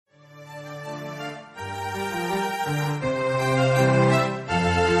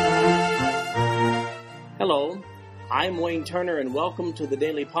I'm Wayne Turner, and welcome to the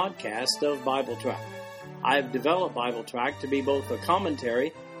daily podcast of Bible Track. I've developed Bible Track to be both a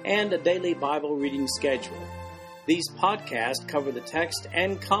commentary and a daily Bible reading schedule. These podcasts cover the text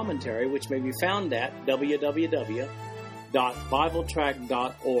and commentary, which may be found at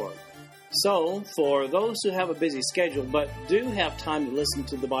www.bibletrack.org. So, for those who have a busy schedule but do have time to listen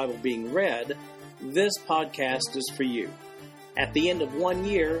to the Bible being read, this podcast is for you. At the end of 1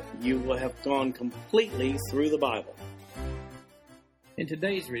 year, you will have gone completely through the Bible. In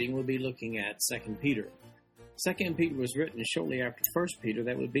today's reading, we'll be looking at 2 Peter. 2 Peter was written shortly after 1 Peter,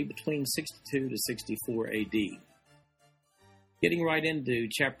 that would be between 62 to 64 A.D. Getting right into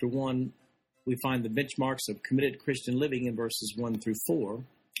chapter 1, we find the benchmarks of committed Christian living in verses 1 through 4.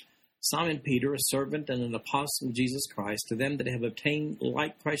 Simon Peter, a servant and an apostle of Jesus Christ, to them that have obtained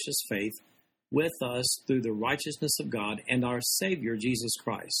like precious faith with us through the righteousness of God and our Savior Jesus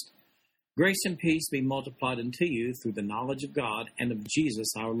Christ. Grace and peace be multiplied unto you through the knowledge of God and of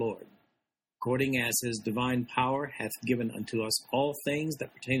Jesus our Lord, according as his divine power hath given unto us all things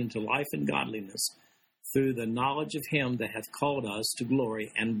that pertain unto life and godliness, through the knowledge of him that hath called us to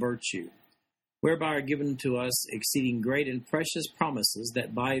glory and virtue, whereby are given to us exceeding great and precious promises,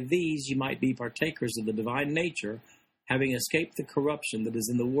 that by these you might be partakers of the divine nature, having escaped the corruption that is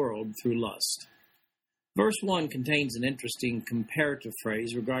in the world through lust. Verse 1 contains an interesting comparative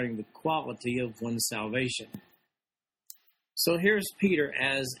phrase regarding the quality of one's salvation. So here's Peter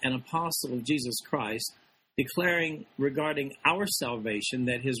as an apostle of Jesus Christ, declaring regarding our salvation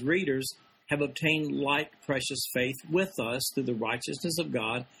that his readers have obtained like precious faith with us through the righteousness of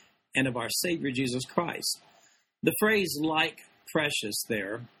God and of our Savior Jesus Christ. The phrase like precious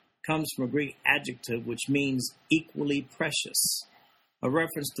there comes from a Greek adjective which means equally precious, a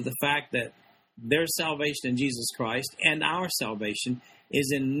reference to the fact that their salvation in Jesus Christ and our salvation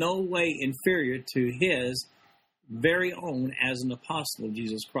is in no way inferior to his very own as an apostle of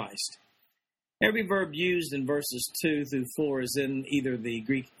Jesus Christ. Every verb used in verses 2 through 4 is in either the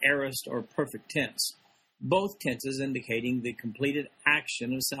Greek aorist or perfect tense, both tenses indicating the completed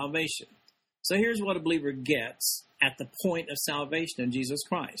action of salvation. So here's what a believer gets at the point of salvation in Jesus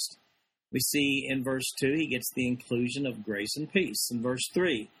Christ. We see in verse 2, he gets the inclusion of grace and peace. In verse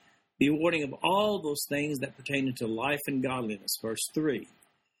 3, the awarding of all those things that pertain to life and godliness. Verse 3.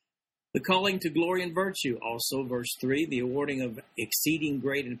 The calling to glory and virtue. Also, verse 3, the awarding of exceeding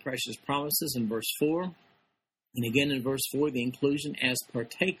great and precious promises. In verse 4. And again in verse 4, the inclusion as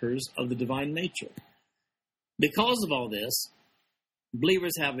partakers of the divine nature. Because of all this,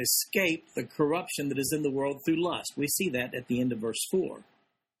 believers have escaped the corruption that is in the world through lust. We see that at the end of verse 4.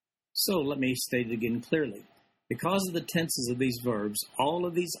 So let me state it again clearly. Because of the tenses of these verbs, all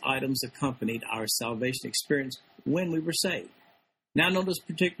of these items accompanied our salvation experience when we were saved. Now notice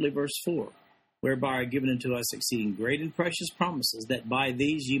particularly verse 4, whereby are given unto us exceeding great and precious promises, that by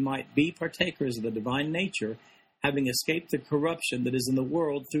these ye might be partakers of the divine nature, having escaped the corruption that is in the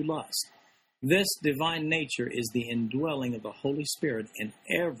world through lust. This divine nature is the indwelling of the Holy Spirit in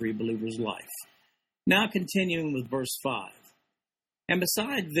every believer's life. Now continuing with verse 5. And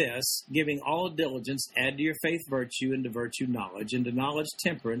beside this, giving all diligence, add to your faith virtue, and to virtue knowledge, and to knowledge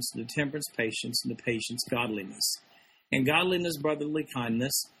temperance, and to temperance patience, and to patience godliness, and godliness brotherly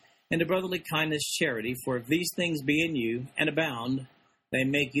kindness, and to brotherly kindness charity. For if these things be in you, and abound, they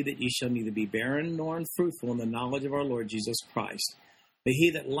make you that ye shall neither be barren nor unfruitful in the knowledge of our Lord Jesus Christ. But he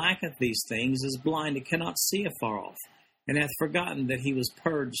that lacketh these things is blind, and cannot see afar off, and hath forgotten that he was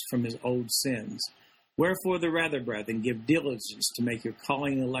purged from his old sins. Wherefore the rather, brethren, give diligence to make your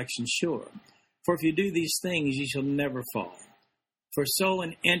calling and election sure. For if you do these things, ye shall never fall. For so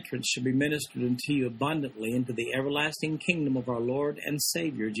an entrance shall be ministered unto you abundantly into the everlasting kingdom of our Lord and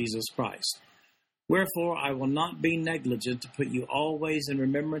Savior Jesus Christ. Wherefore I will not be negligent to put you always in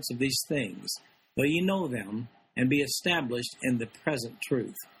remembrance of these things, though ye know them, and be established in the present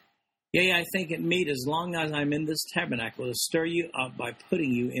truth. Yea, I think it meet, as long as I am in this tabernacle, to stir you up by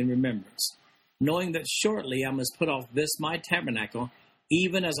putting you in remembrance, knowing that shortly I must put off this my tabernacle,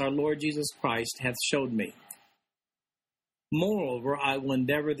 even as our Lord Jesus Christ hath showed me. Moreover, I will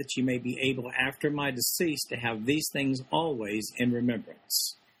endeavor that ye may be able after my decease to have these things always in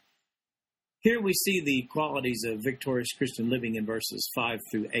remembrance. Here we see the qualities of victorious Christian living in verses 5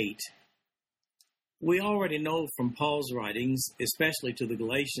 through 8. We already know from Paul's writings, especially to the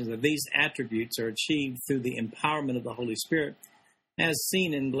Galatians, that these attributes are achieved through the empowerment of the Holy Spirit, as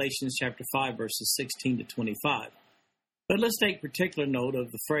seen in Galatians chapter 5, verses 16 to 25. But let's take particular note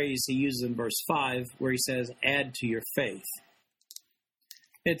of the phrase he uses in verse 5, where he says, add to your faith.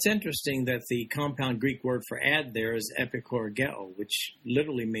 It's interesting that the compound Greek word for add there is epikorgeo, which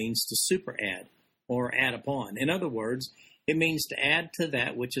literally means to super add, or add upon. In other words, it means to add to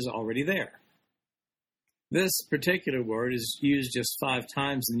that which is already there. This particular word is used just 5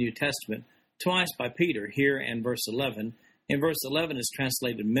 times in the New Testament, twice by Peter, here in verse 11. In verse 11 is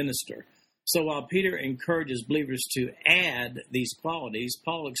translated minister. So while Peter encourages believers to add these qualities,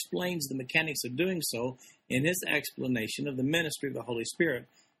 Paul explains the mechanics of doing so in his explanation of the ministry of the Holy Spirit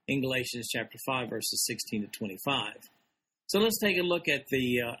in Galatians chapter 5, verses 16 to 25. So let's take a look at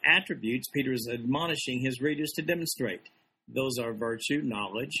the attributes Peter is admonishing his readers to demonstrate. Those are virtue,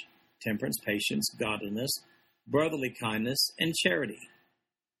 knowledge, temperance, patience, godliness, brotherly kindness, and charity.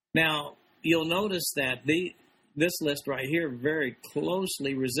 Now, you'll notice that this list right here very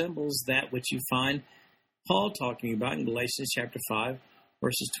closely resembles that which you find Paul talking about in Galatians chapter 5,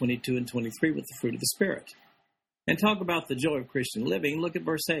 verses 22 and 23 with the fruit of the Spirit. And talk about the joy of Christian living, look at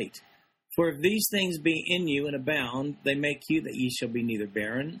verse 8. For if these things be in you and abound, they make you that ye shall be neither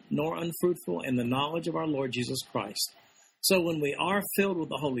barren nor unfruitful in the knowledge of our Lord Jesus Christ. So when we are filled with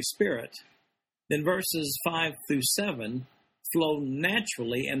the Holy Spirit, then verses 5 through 7 flow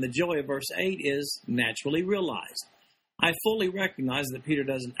naturally, and the joy of verse 8 is naturally realized. I fully recognize that Peter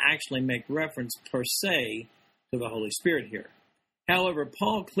doesn't actually make reference per se to the Holy Spirit here. However,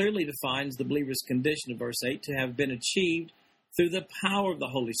 Paul clearly defines the believer's condition of verse 8 to have been achieved through the power of the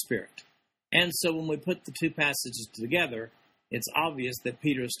Holy Spirit. And so when we put the two passages together, it's obvious that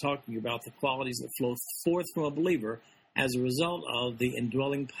Peter is talking about the qualities that flow forth from a believer as a result of the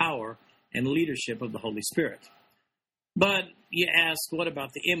indwelling power and leadership of the Holy Spirit. But you ask, what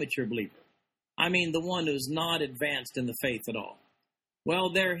about the immature believer? I mean, the one who's not advanced in the faith at all. Well,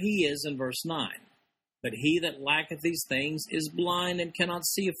 there he is in verse 9. But he that lacketh these things is blind and cannot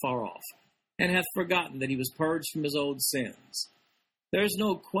see afar off, and hath forgotten that he was purged from his old sins. There's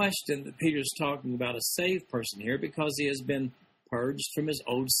no question that Peter's talking about a saved person here because he has been purged from his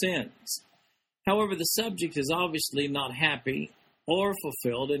old sins. However, the subject is obviously not happy or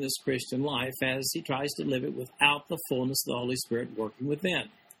fulfilled in his Christian life as he tries to live it without the fullness of the Holy Spirit working within.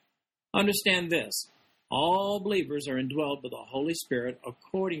 Understand this. All believers are indwelled by the Holy Spirit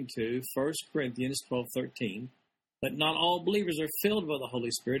according to 1 Corinthians 12:13, but not all believers are filled by the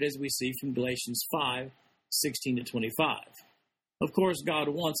Holy Spirit as we see from Galatians 5:16 to 25. Of course, God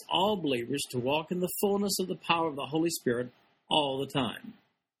wants all believers to walk in the fullness of the power of the Holy Spirit all the time.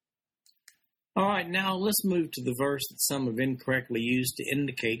 All right, now let's move to the verse that some have incorrectly used to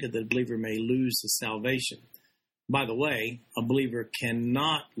indicate that the believer may lose his salvation. By the way, a believer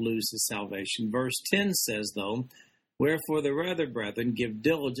cannot lose his salvation. Verse 10 says, though, wherefore the rather, brethren, give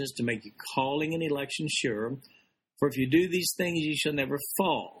diligence to make your calling and election sure, for if you do these things, ye shall never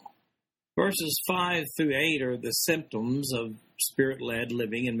fall. Verses 5 through 8 are the symptoms of Spirit-led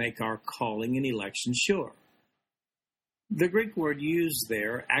living and make our calling and election sure. The Greek word used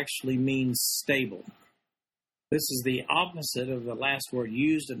there actually means stable. This is the opposite of the last word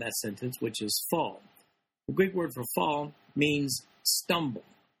used in that sentence, which is fall. The Greek word for fall means stumble.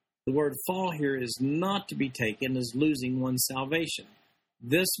 The word fall here is not to be taken as losing one's salvation.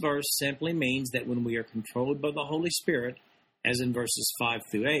 This verse simply means that when we are controlled by the Holy Spirit, as in verses 5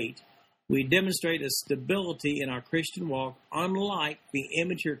 through 8, we demonstrate a stability in our Christian walk unlike the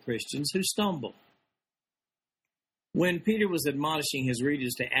immature Christians who stumble. When Peter was admonishing his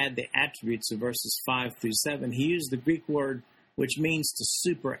readers to add the attributes of verses 5 through 7, he used the Greek word which means to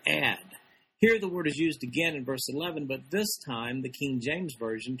superadd. Here the word is used again in verse 11, but this time the King James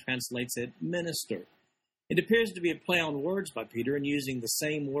Version translates it minister. It appears to be a play on words by Peter in using the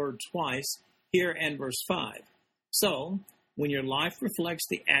same word twice here and verse 5. So, when your life reflects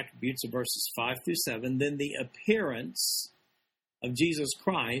the attributes of verses 5 through 7, then the appearance of Jesus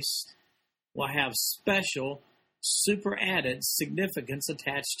Christ will have special superadded significance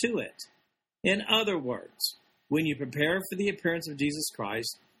attached to it. In other words, when you prepare for the appearance of Jesus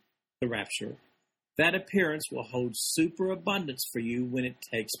Christ, the rapture, that appearance will hold superabundance for you when it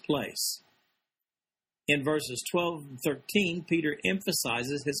takes place. In verses 12 and 13, Peter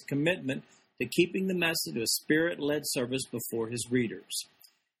emphasizes his commitment to keeping the message of Spirit-led service before his readers.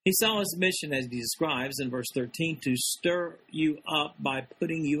 He saw his mission, as he describes in verse 13, to stir you up by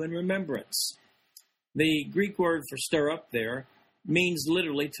putting you in remembrance. The Greek word for stir up there means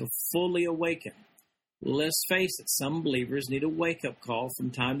literally to fully awaken. Let's face it, some believers need a wake-up call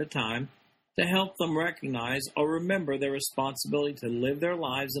from time to time to help them recognize or remember their responsibility to live their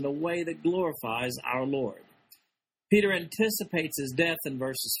lives in a way that glorifies our Lord. Peter anticipates his death in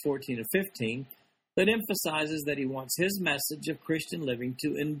verses 14 and 15, but emphasizes that he wants his message of Christian living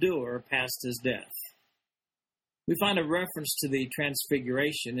to endure past his death. We find a reference to the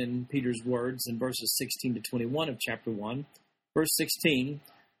transfiguration in Peter's words in verses 16 to 21 of chapter 1. Verse 16,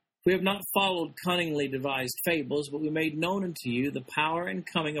 We have not followed cunningly devised fables, but we made known unto you the power and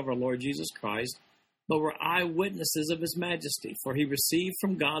coming of our Lord Jesus Christ, but were eyewitnesses of his majesty. For he received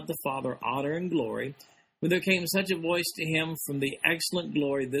from God the Father honor and glory, when there came such a voice to him from the excellent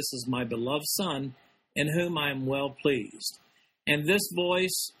glory, This is my beloved Son, in whom I am well pleased. And this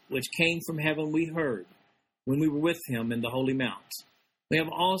voice which came from heaven we heard, when we were with him in the holy mount. We have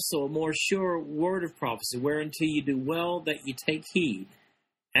also a more sure word of prophecy, whereunto ye do well that ye take heed,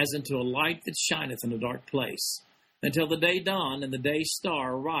 as unto a light that shineth in a dark place, until the day dawn and the day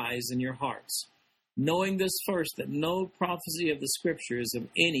star arise in your hearts, knowing this first, that no prophecy of the Scripture is of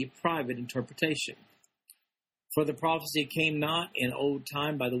any private interpretation. For the prophecy came not in old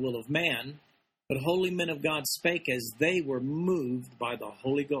time by the will of man, but holy men of God spake as they were moved by the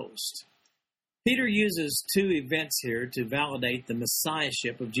Holy Ghost. Peter uses two events here to validate the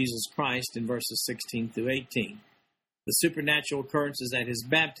messiahship of Jesus Christ in verses 16 through 18. The supernatural occurrences at his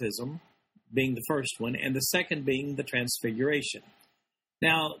baptism being the first one, and the second being the transfiguration.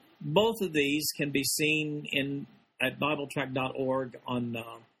 Now, both of these can be seen at BibleTrack.org on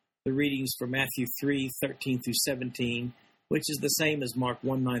the readings for Matthew 3:13 through 17, which is the same as Mark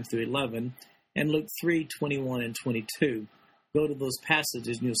 1:9 through 11, and Luke 3:21 and 22. Go to those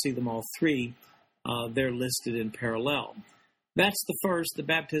passages and you'll see them all three. They're listed in parallel. That's the first, the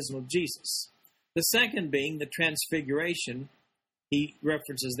baptism of Jesus. The second being the transfiguration. He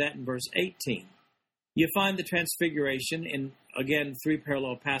references that in verse 18. You find the transfiguration in, again, three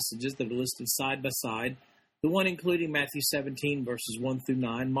parallel passages that are listed side by side. The one including Matthew 17, verses 1 through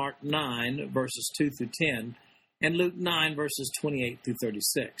 9, Mark 9, verses 2 through 10, and Luke 9, verses 28 through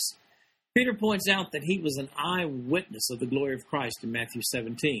 36. Peter points out that he was an eyewitness of the glory of Christ in Matthew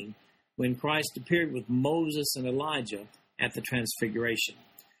 17, when Christ appeared with Moses and Elijah at the transfiguration.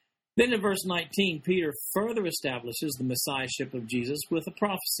 Then in verse 19, Peter further establishes the messiahship of Jesus with a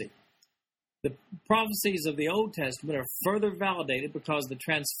prophecy. The prophecies of the Old Testament are further validated because the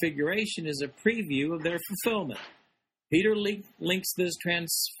transfiguration is a preview of their fulfillment. Peter links this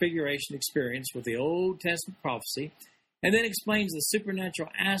transfiguration experience with the Old Testament prophecy and then explains the supernatural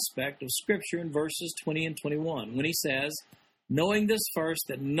aspect of Scripture in verses 20 and 21 when he says, knowing this first,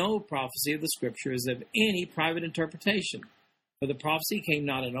 that no prophecy of the Scripture is of any private interpretation. For the prophecy came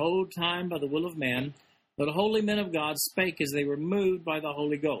not in old time by the will of man, but holy men of God spake as they were moved by the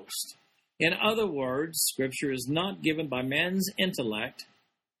Holy Ghost. In other words, Scripture is not given by man's intellect,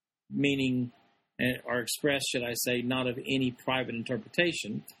 meaning, or expressed, should I say, not of any private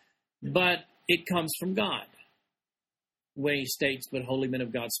interpretation, but it comes from God. When he states, but holy men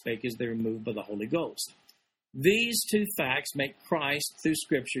of God spake as they were moved by the Holy Ghost. These two facts make Christ, through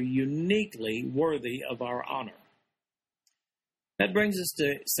Scripture, uniquely worthy of our honor. That brings us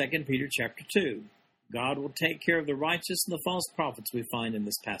to 2 Peter chapter 2. God will take care of the righteous and the false prophets we find in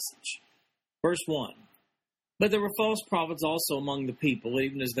this passage. Verse 1. But there were false prophets also among the people,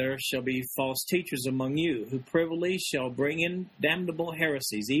 even as there shall be false teachers among you, who privily shall bring in damnable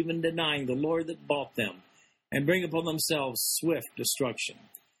heresies, even denying the Lord that bought them, and bring upon themselves swift destruction.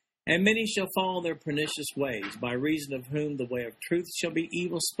 And many shall follow their pernicious ways, by reason of whom the way of truth shall be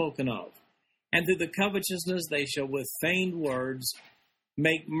evil spoken of. And through the covetousness they shall with feigned words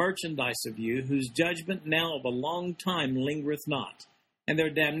make merchandise of you, whose judgment now of a long time lingereth not, and their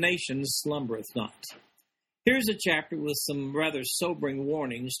damnation slumbereth not. Here's a chapter with some rather sobering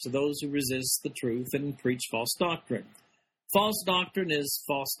warnings to those who resist the truth and preach false doctrine. False doctrine is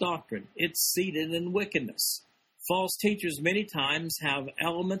false doctrine. It's seated in wickedness. False teachers many times have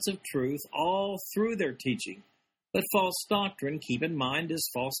elements of truth all through their teaching, but false doctrine, keep in mind, is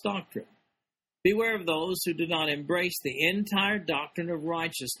false doctrine. Beware of those who do not embrace the entire doctrine of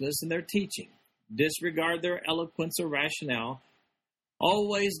righteousness in their teaching. Disregard their eloquence or rationale.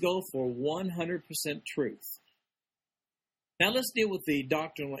 Always go for 100% truth. Now let's deal with the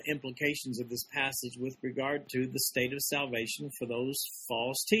doctrinal implications of this passage with regard to the state of salvation for those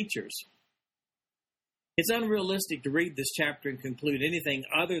false teachers. It's unrealistic to read this chapter and conclude anything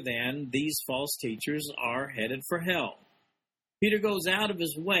other than these false teachers are headed for hell. Peter goes out of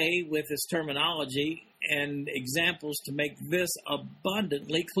his way with his terminology and examples to make this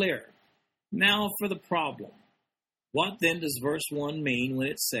abundantly clear. Now for the problem. What then does verse 1 mean when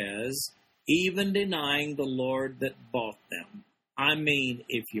it says, even denying the Lord that bought them? I mean,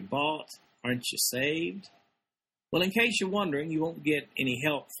 if you bought, aren't you saved? Well, in case you're wondering, you won't get any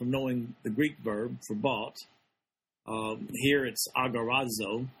help from knowing the Greek verb for bought. Here it's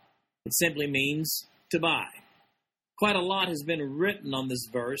agorazo. It simply means to buy. Quite a lot has been written on this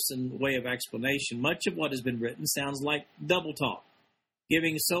verse in way of explanation. Much of what has been written sounds like double talk.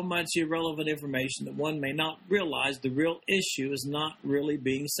 giving so much irrelevant information that one may not realize the real issue is not really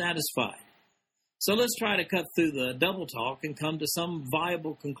being satisfied. So let's try to cut through the double talk and come to some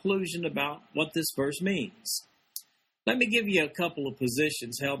viable conclusion about what this verse means. Let me give you a couple of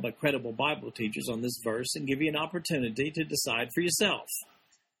positions held by credible Bible teachers on this verse and give you an opportunity to decide for yourself.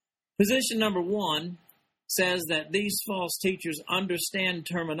 Position number one says that these false teachers understand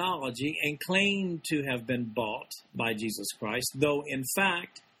terminology and claim to have been bought by Jesus Christ, though in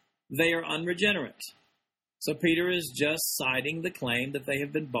fact they are unregenerate. So Peter is just citing the claim that they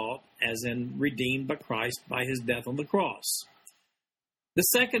have been bought, as in redeemed by Christ by his death on the cross. The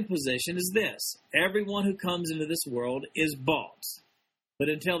second position is this: everyone who comes into this world is bought, but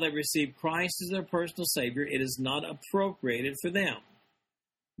until they receive Christ as their personal Savior, it is not appropriated for them.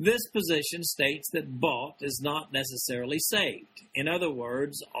 This position states that bought is not necessarily saved. In other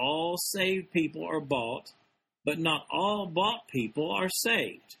words, all saved people are bought, but not all bought people are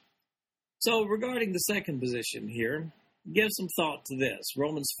saved. So regarding the second position here, give some thought to this.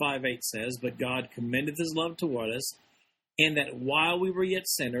 Romans 5:8 says, "But God commendeth his love toward us, in that while we were yet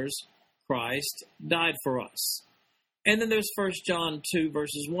sinners, Christ died for us." And then there's 1 John 2,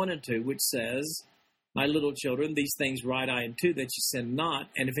 verses 1 and 2, which says, "My little children, these things write I unto that ye sin not.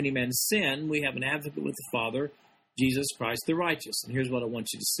 And if any man sin, we have an advocate with the Father, Jesus Christ the righteous." And here's what I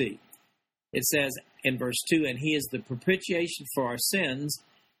want you to see. It says in verse 2, "And he is the propitiation for our sins,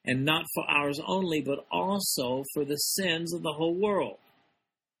 and not for ours only, but also for the sins of the whole world."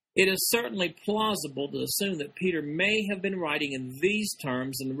 It is certainly plausible to assume that Peter may have been writing in these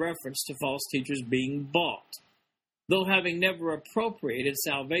terms in reference to false teachers being bought, though having never appropriated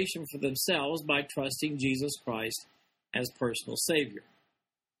salvation for themselves by trusting Jesus Christ as personal Savior.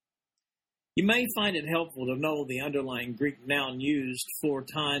 You may find it helpful to know the underlying Greek noun used 4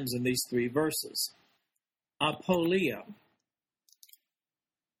 times in these 3 verses. Apolia.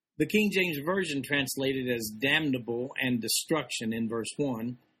 The King James Version translated as damnable and destruction in verse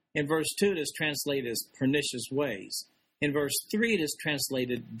 1. In verse 2, it is translated as pernicious ways. In verse 3, it is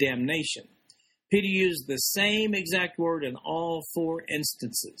translated damnation. Peter used the same exact word in all 4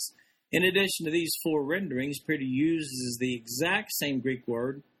 instances. In addition to these 4 renderings, Peter uses the exact same Greek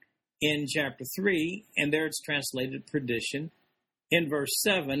word in chapter 3, and there it's translated perdition. In verse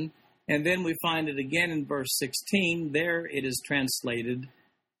 7, and then we find it again in verse 16. There it is translated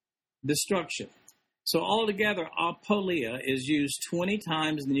destruction. So altogether, apolia is used 20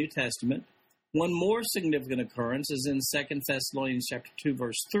 times in the New Testament. One more significant occurrence is in 2 Thessalonians chapter 2,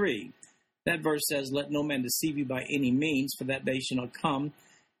 verse 3. That verse says, "Let no man deceive you by any means, for that day shall not come,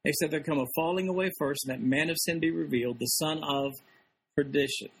 except there come a falling away first, and that man of sin be revealed, the son of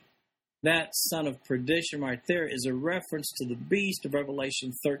perdition." That son of perdition right there is a reference to the beast of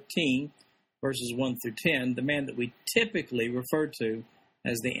Revelation 13, verses 1 through 10, the man that we typically refer to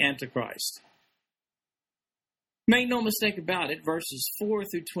as the Antichrist. Make no mistake about it, verses 4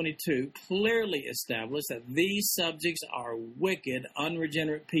 through 22 clearly establish that these subjects are wicked,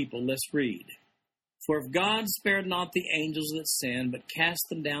 unregenerate people. Let's read. "For if God spared not the angels that sinned, but cast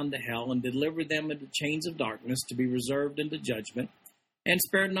them down to hell, and delivered them into chains of darkness to be reserved unto judgment, and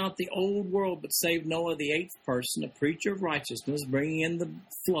spared not the old world, but saved Noah the 8th person, a preacher of righteousness, bringing in the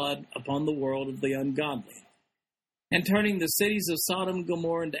flood upon the world of the ungodly, and turning the cities of Sodom and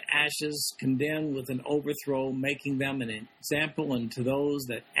Gomorrah into ashes, condemned with an overthrow, making them an example unto those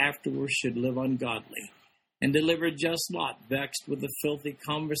that afterwards should live ungodly, and delivered just Lot, vexed with the filthy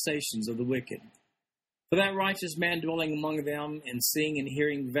conversations of the wicked. For that righteous man dwelling among them, and seeing and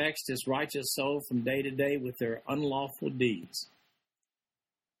hearing, vexed his righteous soul from day to day with their unlawful deeds.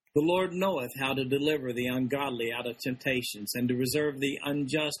 The Lord knoweth how to deliver the ungodly out of temptations, and to reserve the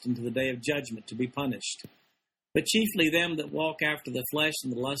unjust unto the day of judgment to be punished. But chiefly them that walk after the flesh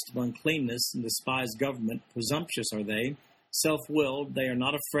and the lust of uncleanness, and despise government, presumptuous are they, self-willed, they are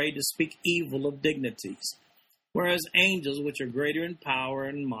not afraid to speak evil of dignities. Whereas angels, which are greater in power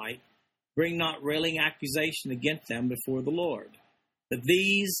and might, bring not railing accusation against them before the Lord. But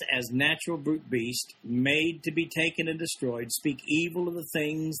these, as natural brute beasts, made to be taken and destroyed, speak evil of the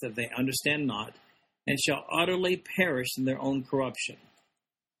things that they understand not, and shall utterly perish in their own corruption,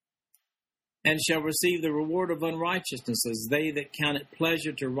 and shall receive the reward of unrighteousness, as they that count it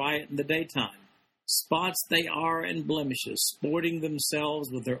pleasure to riot in the daytime. Spots they are and blemishes, sporting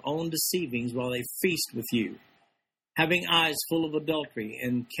themselves with their own deceivings while they feast with you, having eyes full of adultery,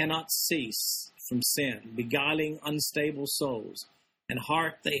 and cannot cease from sin, beguiling unstable souls, and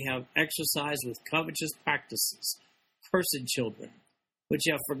heart they have exercised with covetous practices. Cursed children, which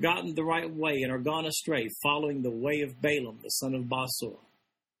have forgotten the right way, and are gone astray, following the way of Balaam, the son of Bosor,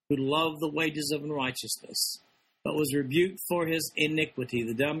 who loved the wages of unrighteousness, but was rebuked for his iniquity.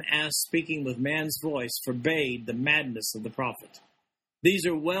 The dumb ass speaking with man's voice forbade the madness of the prophet. These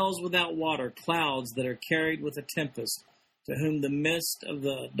are wells without water, clouds that are carried with a tempest, to whom the mist of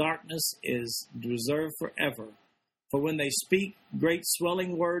the darkness is reserved forever. For when they speak great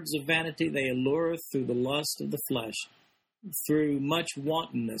swelling words of vanity, they allure through the lust of the flesh. Through much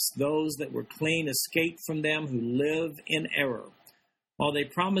wantonness, those that were clean escape from them who live in error. While they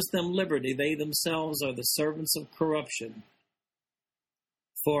promise them liberty, they themselves are the servants of corruption.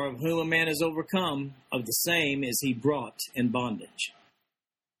 For of whom a man is overcome, of the same is he brought in bondage.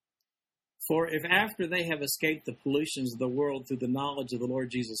 For if after they have escaped the pollutions of the world through the knowledge of the Lord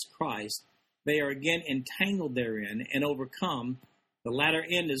Jesus Christ, they are again entangled therein and overcome, the latter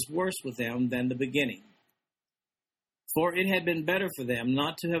end is worse with them than the beginning. For it had been better for them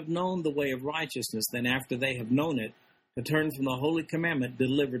not to have known the way of righteousness than after they have known it, to turn from the holy commandment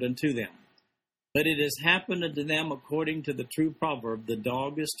delivered unto them. But it has happened unto them according to the true proverb, the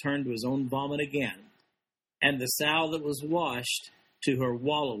dog is turned to his own vomit again, and the sow that was washed to her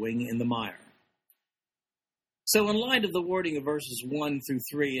wallowing in the mire. So in light of the wording of verses 1 through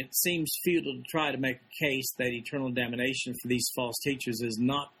 3, it seems futile to try to make a case that eternal damnation for these false teachers is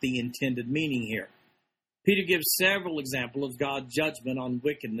not the intended meaning here. Peter gives several examples of God's judgment on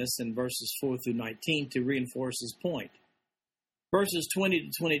wickedness in verses 4 through 19 to reinforce his point. Verses 20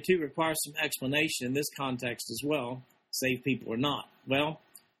 to 22 require some explanation in this context as well, saved people or not. Well,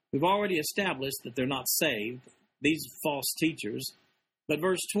 we've already established that they're not saved, these false teachers, but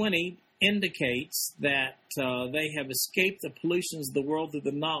verse 20 indicates that they have escaped the pollutions of the world through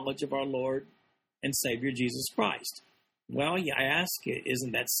the knowledge of our Lord and Savior Jesus Christ. Well, I ask,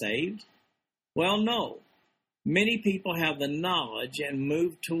 isn't that saved? Well, no. Many people have the knowledge and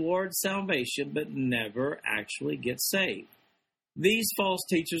move toward salvation, but never actually get saved. These false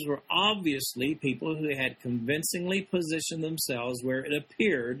teachers were obviously people who had convincingly positioned themselves where it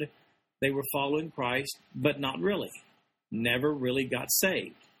appeared they were following Christ, but not really. Never really got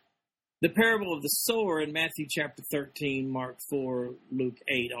saved. The parable of the sower in Matthew chapter 13, Mark 4, Luke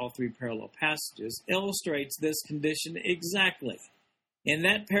 8, all three parallel passages, illustrates this condition exactly. In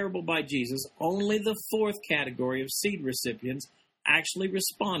that parable by Jesus, only the fourth category of seed recipients actually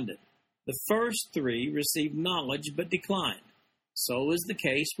responded. The first three received knowledge but declined. So is the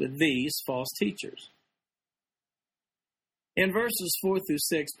case with these false teachers. In verses 4 through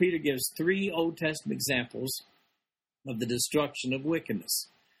 6, Peter gives three Old Testament examples of the destruction of wickedness.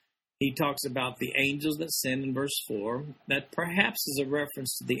 He talks about the angels that sinned in verse 4. That perhaps is a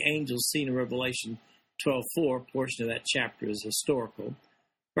reference to the angels seen in Revelation 12:4. A portion of that chapter is historical.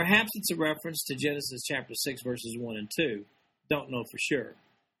 Perhaps it's a reference to Genesis chapter 6, verses 1 and 2. Don't know for sure.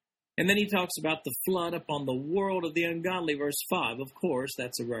 And then he talks about the flood upon the world of the ungodly, verse 5. Of course,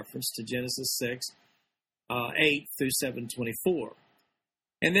 that's a reference to Genesis 6, 8 through 7:24.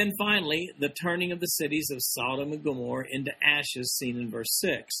 And then finally, the turning of the cities of Sodom and Gomorrah into ashes, seen in verse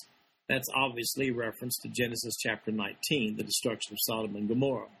 6. That's obviously a reference to Genesis chapter 19, the destruction of Sodom and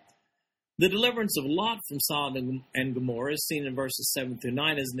Gomorrah. The deliverance of Lot from Sodom and Gomorrah, is seen in verses 7 through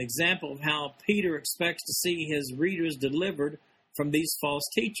 9, as an example of how Peter expects to see his readers delivered from these false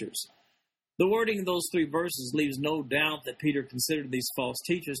teachers. The wording of those three verses leaves no doubt that Peter considered these false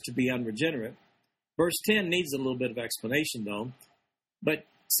teachers to be unregenerate. Verse 10 needs a little bit of explanation, though, but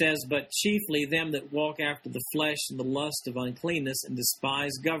says, "But chiefly them that walk after the flesh and the lust of uncleanness and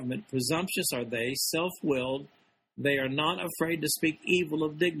despise government. Presumptuous are they, self-willed. They are not afraid to speak evil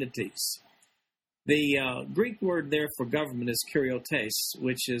of dignities." The Greek word there for government is kuriotes,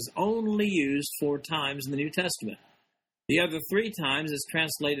 which is only used 4 times in the New Testament. The other 3 times is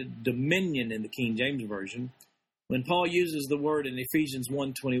translated dominion in the King James Version. When Paul uses the word in Ephesians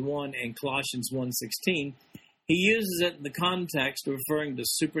 1:21 and Colossians 1:16, he uses it in the context referring to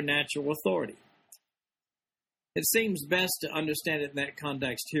supernatural authority. It seems best to understand it in that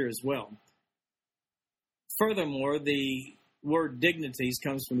context here as well. Furthermore, the word dignities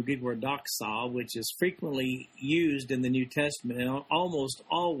comes from the Greek word doxa, which is frequently used in the New Testament and almost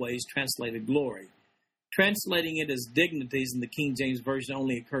always translated glory. Translating it as dignities in the King James Version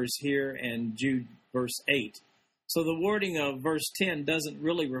only occurs here and Jude verse 8. So the wording of verse 10 doesn't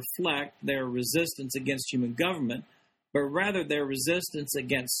really reflect their resistance against human government, but rather their resistance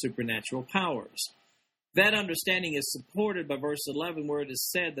against supernatural powers. That understanding is supported by verse 11, where it is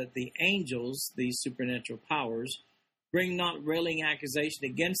said that the angels, these supernatural powers, bring not railing accusation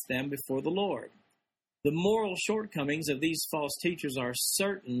against them before the Lord. The moral shortcomings of these false teachers are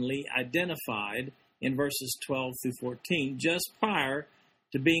certainly identified in verses 12 through 14, just prior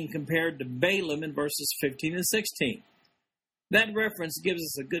to being compared to Balaam in verses 15 and 16. That reference gives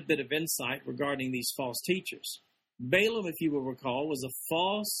us a good bit of insight regarding these false teachers. Balaam, if you will recall, was a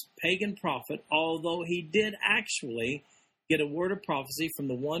false pagan prophet, although he did actually get a word of prophecy from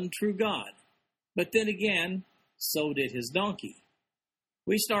the one true God. But then again, so did his donkey.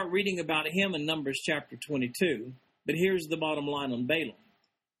 We start reading about him in Numbers chapter 22, but here's the bottom line on Balaam.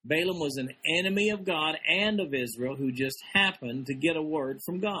 Balaam was an enemy of God and of Israel who just happened to get a word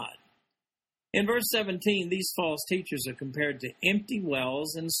from God. In verse 17, these false teachers are compared to empty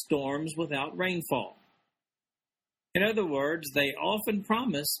wells and storms without rainfall. In other words, they often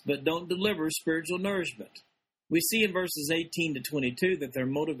promise but don't deliver spiritual nourishment. We see in verses 18 to 22 that their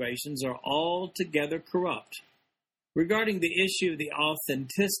motivations are altogether corrupt. Regarding the issue of the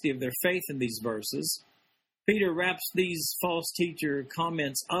authenticity of their faith in these verses, Peter wraps these false teacher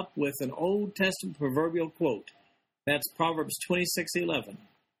comments up with an Old Testament proverbial quote. That's Proverbs 26:11.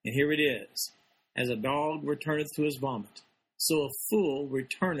 And here it is. As a dog returneth to his vomit, so a fool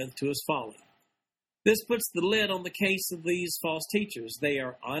returneth to his folly. This puts the lid on the case of these false teachers. They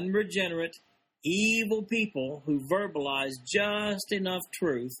are unregenerate, evil people who verbalize just enough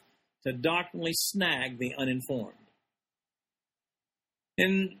truth to doctrinally snag the uninformed.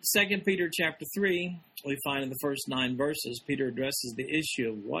 In 2 Peter chapter 3, we find in the first 9 verses, Peter addresses the issue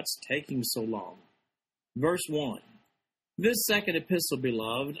of what's taking so long. Verse 1, This second epistle,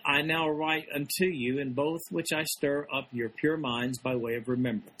 beloved, I now write unto you, in both which I stir up your pure minds by way of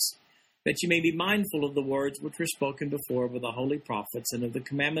remembrance, that you may be mindful of the words which were spoken before by the holy prophets, and of the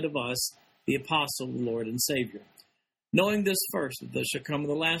commandment of us, the apostle of the Lord and Savior. Knowing this first, that there shall come in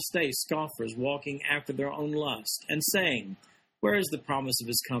the last days scoffers, walking after their own lust, and saying, Where is the promise of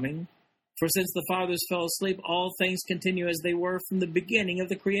his coming? For since the fathers fell asleep, all things continue as they were from the beginning of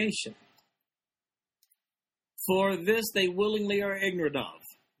the creation. For this they willingly are ignorant of,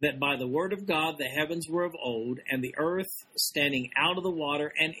 that by the word of God the heavens were of old, and the earth standing out of the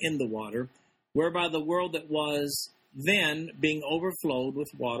water and in the water, whereby the world that was then, being overflowed with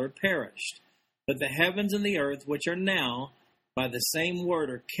water, perished. But the heavens and the earth, which are now, by the same word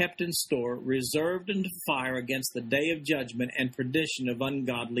are kept in store, reserved unto fire against the day of judgment and perdition of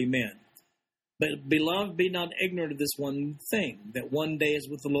ungodly men. But, beloved, be not ignorant of this one thing, that one day is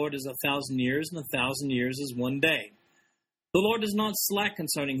with the Lord as 1,000 years, and 1,000 years is one day. The Lord is not slack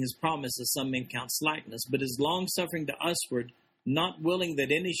concerning his promise, as some men count slackness, but is longsuffering to usward, not willing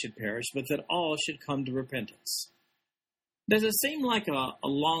that any should perish, but that all should come to repentance. Does it seem like a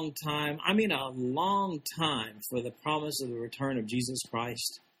long time? A long time for the promise of the return of Jesus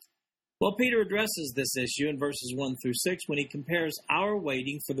Christ? Well, Peter addresses this issue in verses 1 through 6 when he compares our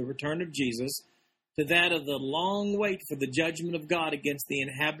waiting for the return of Jesus to that of the long wait for the judgment of God against the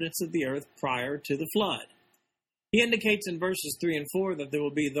inhabitants of the earth prior to the flood. He indicates in verses 3 and 4 that there will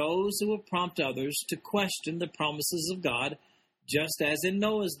be those who will prompt others to question the promises of God, just as in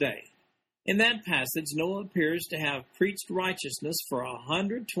Noah's day. In that passage, Noah appears to have preached righteousness for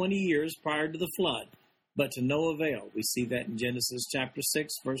 120 years prior to the flood, but to no avail. We see that in Genesis chapter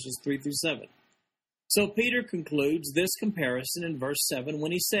 6, verses 3 through 7. So Peter concludes this comparison in verse 7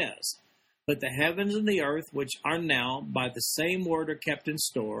 when he says, But the heavens and the earth, which are now by the same word are kept in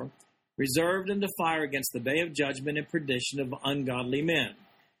store, reserved unto fire against the day of judgment and perdition of ungodly men.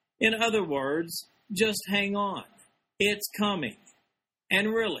 In other words, just hang on. It's coming. And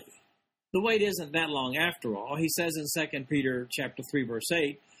really, the wait isn't that long after all. He says in 2 Peter chapter 3, verse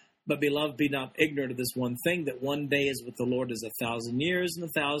 8, But beloved, be not ignorant of this one thing, that one day is with the Lord as 1,000 years, and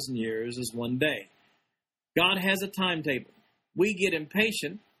 1,000 years is one day. God has a timetable. We get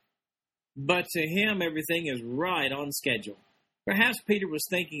impatient, but to him everything is right on schedule. Perhaps Peter was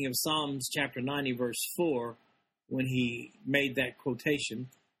thinking of Psalms chapter 90, verse 4, when he made that quotation,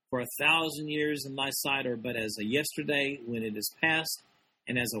 For 1,000 years in thy sight are but as a yesterday when it is past,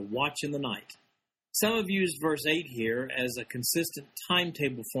 and as a watch in the night. Some have used verse 8 here as a consistent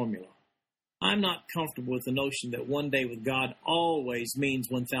timetable formula. I'm not comfortable with the notion that one day with God always means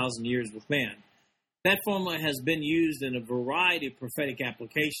 1,000 years with man. That formula has been used in a variety of prophetic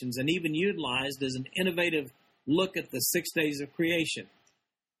applications and even utilized as an innovative look at the 6 days of creation.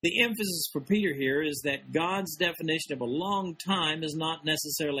 The emphasis for Peter here is that God's definition of a long time is not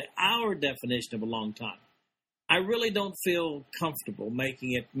necessarily our definition of a long time. I really don't feel comfortable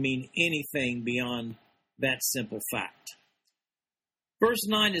making it mean anything beyond that simple fact. Verse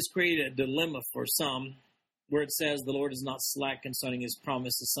 9 has created a dilemma for some, where it says, The Lord is not slack concerning his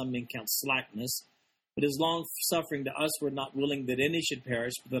promise, as some men count slackness, but is long-suffering to us, we're not willing that any should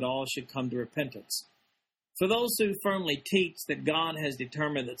perish, but that all should come to repentance. For those who firmly teach that God has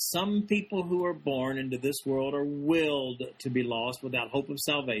determined that some people who are born into this world are willed to be lost without hope of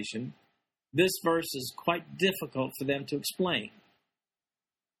salvation, this verse is quite difficult for them to explain.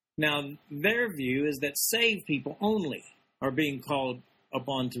 Now, their view is that saved people only are being called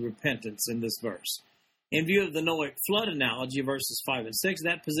upon to repentance in this verse. In view of the Noahic flood analogy, verses 5 and 6,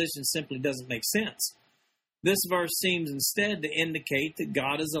 that position simply doesn't make sense. This verse seems instead to indicate that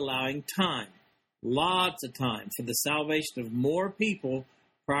God is allowing time, lots of time, for the salvation of more people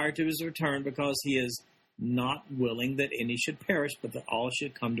prior to his return, because he is not willing that any should perish, but that all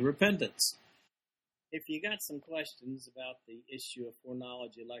should come to repentance. If you got some questions about the issue of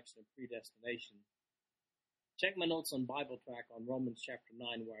foreknowledge, election, and predestination, check my notes on Bible Track on Romans chapter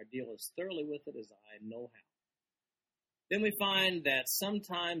 9, where I deal as thoroughly with it as I know how. Then we find that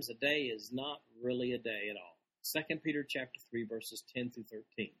sometimes a day is not really a day at all. 2 Peter chapter 3, verses 10 through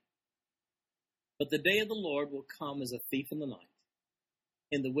 13. But the day of the Lord will come as a thief in the night,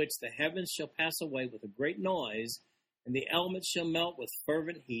 in the which the heavens shall pass away with a great noise, and the elements shall melt with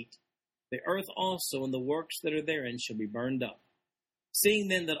fervent heat. The earth also and the works that are therein shall be burned up. Seeing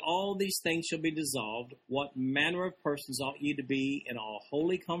then that all these things shall be dissolved, what manner of persons ought ye to be in all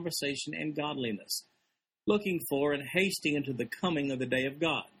holy conversation and godliness, looking for and hasting unto the coming of the day of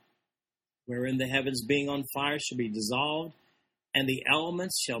God, wherein the heavens being on fire shall be dissolved, and the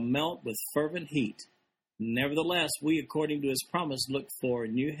elements shall melt with fervent heat. Nevertheless, we, according to his promise, look for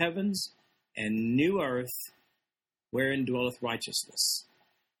new heavens and new earth, wherein dwelleth righteousness.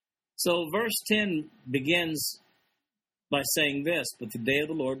 So verse 10 begins by saying this, but the day of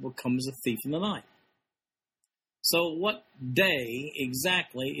the Lord will come as a thief in the night. So what day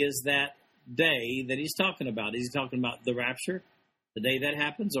exactly is that day that he's talking about? Is he talking about the rapture, the day that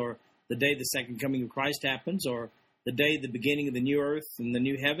happens, or the day the second coming of Christ happens, or the day the beginning of the new earth and the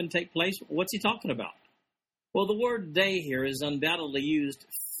new heaven take place? What's he talking about? Well, the word day here is undoubtedly used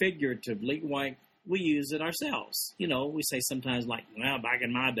figuratively, like we use it ourselves. You know, we say sometimes like, well, back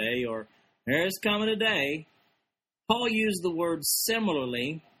in my day, or there's coming a day. Paul used the word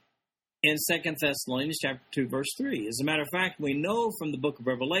similarly in 2 Thessalonians chapter 2, verse 3. As a matter of fact, we know from the book of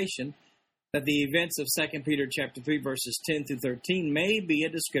Revelation that the events of 2 Peter chapter 3, verses 10 through 13 may be a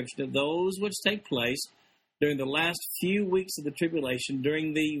description of those which take place during the last few weeks of the tribulation,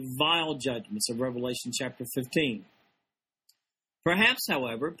 during the vile judgments of Revelation chapter 15. Perhaps,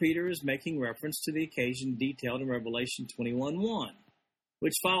 however, Peter is making reference to the occasion detailed in Revelation 21:1,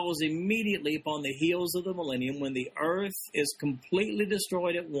 which follows immediately upon the heels of the millennium, when the earth is completely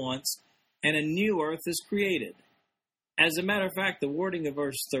destroyed at once and a new earth is created. As a matter of fact, the wording of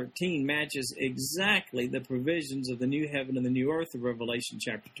verse 13 matches exactly the provisions of the new heaven and the new earth of Revelation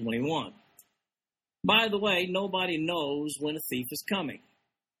chapter 21. By the way, nobody knows when a thief is coming.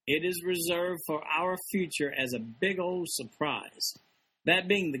 It is reserved for our future as a big old surprise. That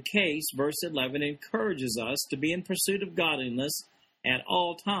being the case, verse 11 encourages us to be in pursuit of godliness at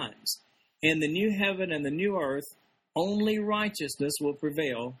all times. In the new heaven and the new earth, only righteousness will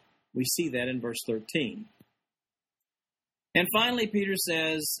prevail. We see that in verse 13. And finally, Peter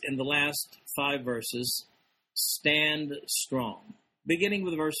says in the last 5 verses, stand strong. Beginning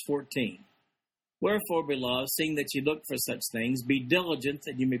with verse 14. Wherefore, beloved, seeing that ye look for such things, be diligent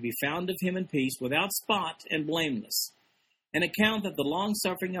that ye may be found of him in peace, without spot and blameless. And account that the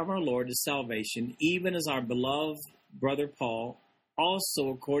longsuffering of our Lord is salvation, even as our beloved brother Paul, also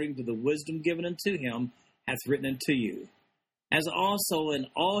according to the wisdom given unto him, hath written unto you. As also in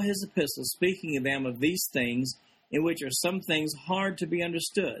all his epistles, speaking of them of these things, in which are some things hard to be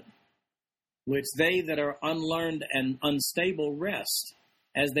understood, which they that are unlearned and unstable wrest,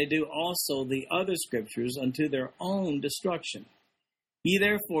 as they do also the other scriptures, unto their own destruction. Ye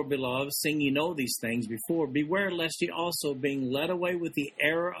therefore, beloved, seeing ye know these things before, beware lest ye also, being led away with the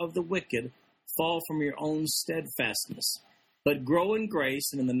error of the wicked, fall from your own steadfastness. But grow in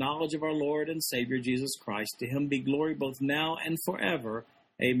grace and in the knowledge of our Lord and Savior Jesus Christ. To him be glory both now and forever.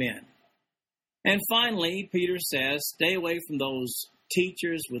 Amen. And finally, Peter says, stay away from those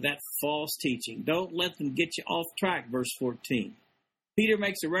teachers with that false teaching. Don't let them get you off track, verse 14. Peter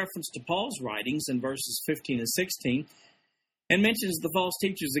makes a reference to Paul's writings in verses 15 and 16 and mentions the false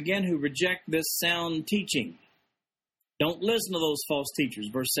teachers again who reject this sound teaching. Don't listen to those false teachers,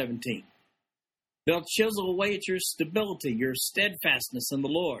 verse 17. They'll chisel away at your stability, your steadfastness in the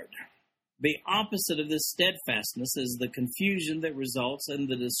Lord. The opposite of this steadfastness is the confusion that results in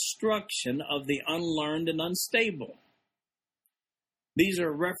the destruction of the unlearned and unstable. These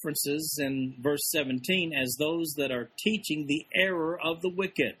are references in verse 17 as those that are teaching the error of the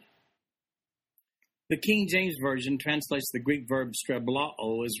wicked. The King James Version translates the Greek verb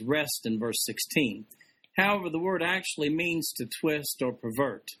streblao as rest in verse 16. However, the word actually means to twist or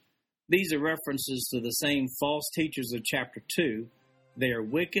pervert. These are references to the same false teachers of chapter 2. They are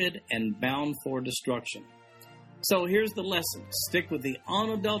wicked and bound for destruction. So here's the lesson. Stick with the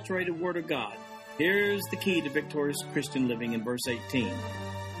unadulterated Word of God. Here's the key to victorious Christian living in verse 18.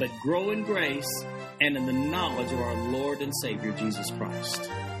 But grow in grace and in the knowledge of our Lord and Savior, Jesus Christ.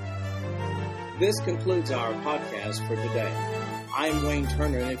 This concludes our podcast for today. I'm Wayne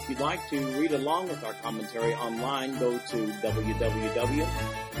Turner, and if you'd like to read along with our commentary online, go to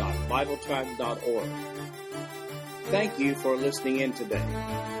www.bibletrack.org. Thank you for listening in today.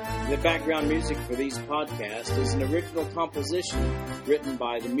 The background music for these podcasts is an original composition written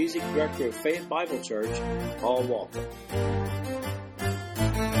by the music director of Faith Bible Church, Paul Walker.